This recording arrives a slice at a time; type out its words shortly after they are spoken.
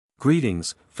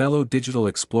Greetings, fellow digital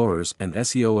explorers and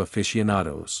SEO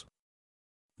aficionados.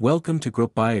 Welcome to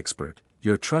Group by Expert,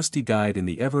 your trusty guide in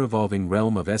the ever-evolving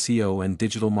realm of SEO and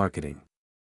digital marketing.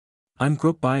 I'm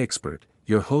Group by Expert,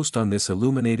 your host on this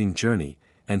illuminating journey,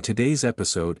 and today's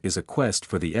episode is a quest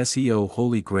for the SEO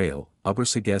Holy Grail,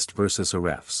 Ubersuggest versus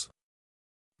Ahrefs.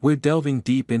 We're delving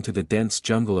deep into the dense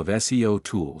jungle of SEO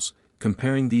tools,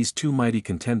 comparing these two mighty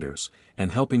contenders,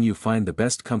 and helping you find the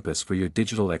best compass for your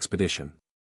digital expedition.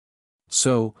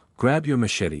 So, grab your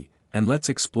machete, and let's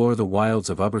explore the wilds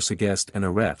of Ubersuggest and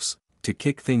Ahrefs. To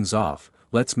kick things off,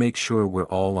 let's make sure we're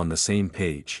all on the same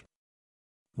page.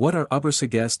 What are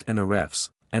Ubersuggest and Ahrefs,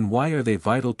 and why are they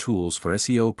vital tools for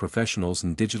SEO professionals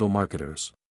and digital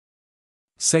marketers?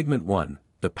 Segment 1,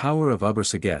 The Power of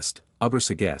Ubersuggest.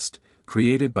 Ubersuggest,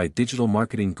 created by digital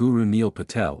marketing guru Neil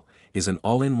Patel, is an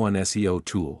all-in-one SEO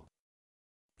tool.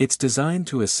 It's designed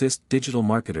to assist digital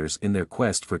marketers in their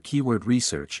quest for keyword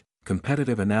research,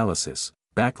 competitive analysis,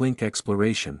 backlink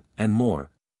exploration, and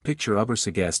more. Picture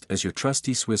Ubersuggest as your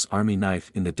trusty Swiss Army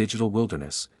knife in the digital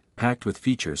wilderness, packed with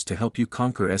features to help you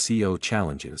conquer SEO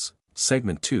challenges.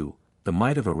 Segment 2, The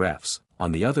Might of Ahrefs.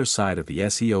 On the other side of the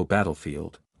SEO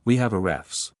battlefield, we have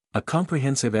Ahrefs, a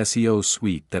comprehensive SEO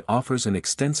suite that offers an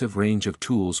extensive range of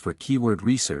tools for keyword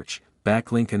research,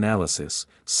 backlink analysis,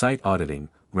 site auditing,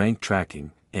 rank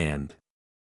tracking, and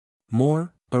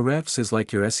more. Ahrefs is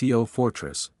like your SEO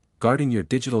fortress, guarding your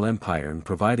digital empire and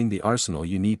providing the arsenal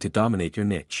you need to dominate your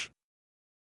niche.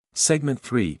 Segment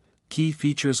 3, Key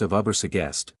Features of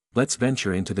Ubersuggest. Let's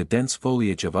venture into the dense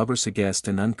foliage of Ubersuggest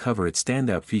and uncover its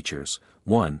standout features.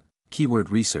 1.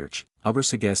 Keyword Research.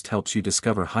 Ubersuggest helps you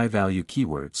discover high-value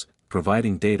keywords,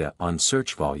 providing data on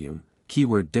search volume,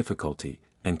 keyword difficulty,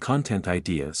 and content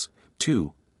ideas.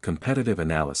 2. Competitive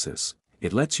Analysis.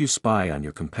 It lets you spy on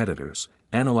your competitors,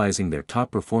 analyzing their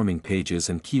top-performing pages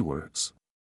and keywords.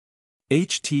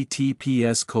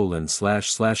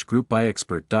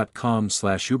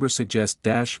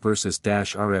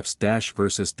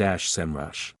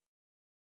 https://groupbyexpert.com/ubersuggest-versus-ahrefs-versus-semrush